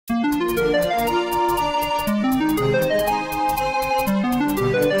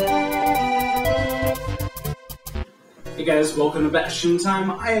guys, welcome to Bastion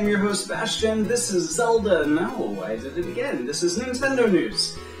Time. I am your host, Bastion. This is Zelda. No, I did it again. This is Nintendo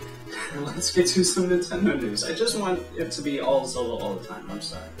news. Let's get to some Nintendo news. I just want it to be all Zelda all the time. I'm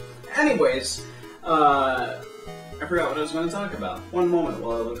sorry. Anyways, I forgot what I was going to talk about. One moment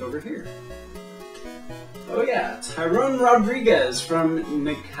while I look over here. Oh yeah, Tyrone Rodriguez from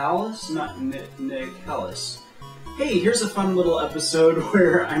Nicalis, not Nicalis. Hey, here's a fun little episode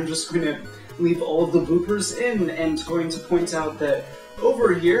where I'm just going to leave all of the bloopers in and going to point out that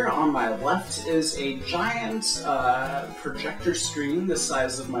over here on my left is a giant projector screen the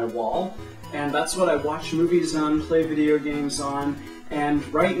size of my wall, and that's what I watch movies on, play video games on, and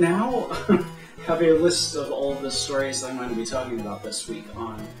right now have a list of all of the stories I'm going to be talking about this week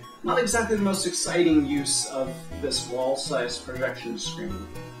on not exactly the most exciting use of this wall-sized projection screen.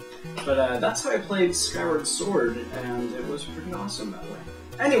 But that's how I played Skyward Sword, and it was pretty awesome that way.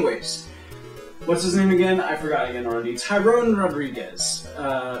 Anyways, what's his name again? I forgot again already. Tyrone Rodriguez,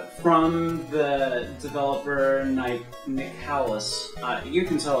 from the developer Nicalis. You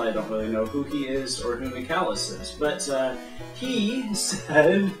can tell I don't really know who he is or who Nicalis is, but he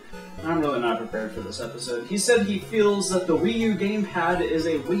said, I'm really not prepared for this episode, he said he feels that the Wii U GamePad is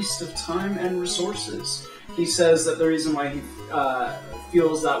a waste of time and resources. He says that the reason why he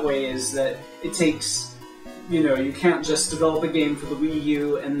feels that way is that it takes, you can't just develop a game for the Wii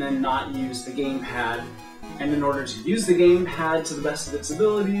U and then not use the GamePad. And in order to use the GamePad to the best of its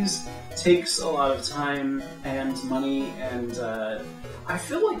abilities, it takes a lot of time and money, and I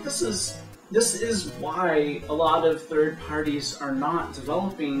feel like this is why a lot of third parties are not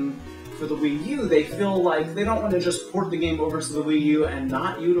developing for the Wii U. They feel like they don't want to just port the game over to the Wii U and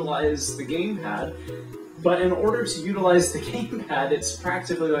not utilize the GamePad. But in order to utilize the GamePad, it's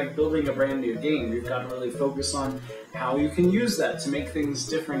practically like building a brand new game. You've got to really focus on how you can use that to make things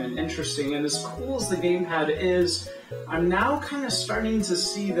different and interesting. And as cool as the GamePad is, I'm now kind of starting to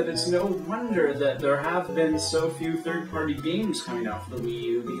see that it's no wonder that there have been so few third-party games coming out for the Wii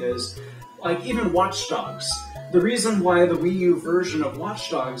U, because, like, even Watch Dogs. The reason why the Wii U version of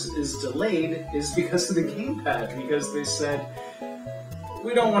Watch Dogs is delayed is because of the GamePad, because they said,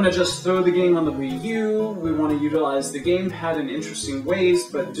 we don't want to just throw the game on the Wii U, we want to utilize the GamePad in interesting ways,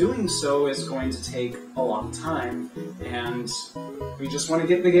 but doing so is going to take a long time, and we just want to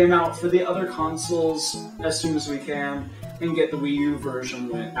get the game out for the other consoles as soon as we can, and get the Wii U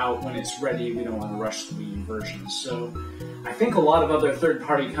version out when it's ready. We don't want to rush the Wii U version. So I think a lot of other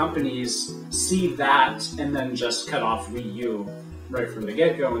third-party companies see that and then just cut off Wii U right from the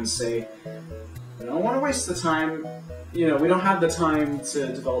get-go and say, we don't want to waste the time. We don't have the time to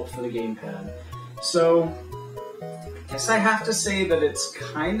develop for the GamePad. So, I guess I have to say that it's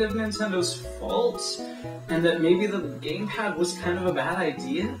kind of Nintendo's fault, and that maybe the GamePad was kind of a bad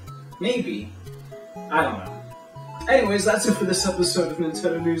idea? Maybe. I don't know. Anyways, that's it for this episode of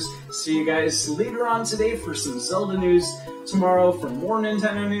Nintendo News. See you guys later on today for some Zelda news, tomorrow for more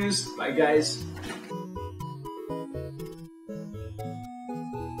Nintendo news. Bye, guys.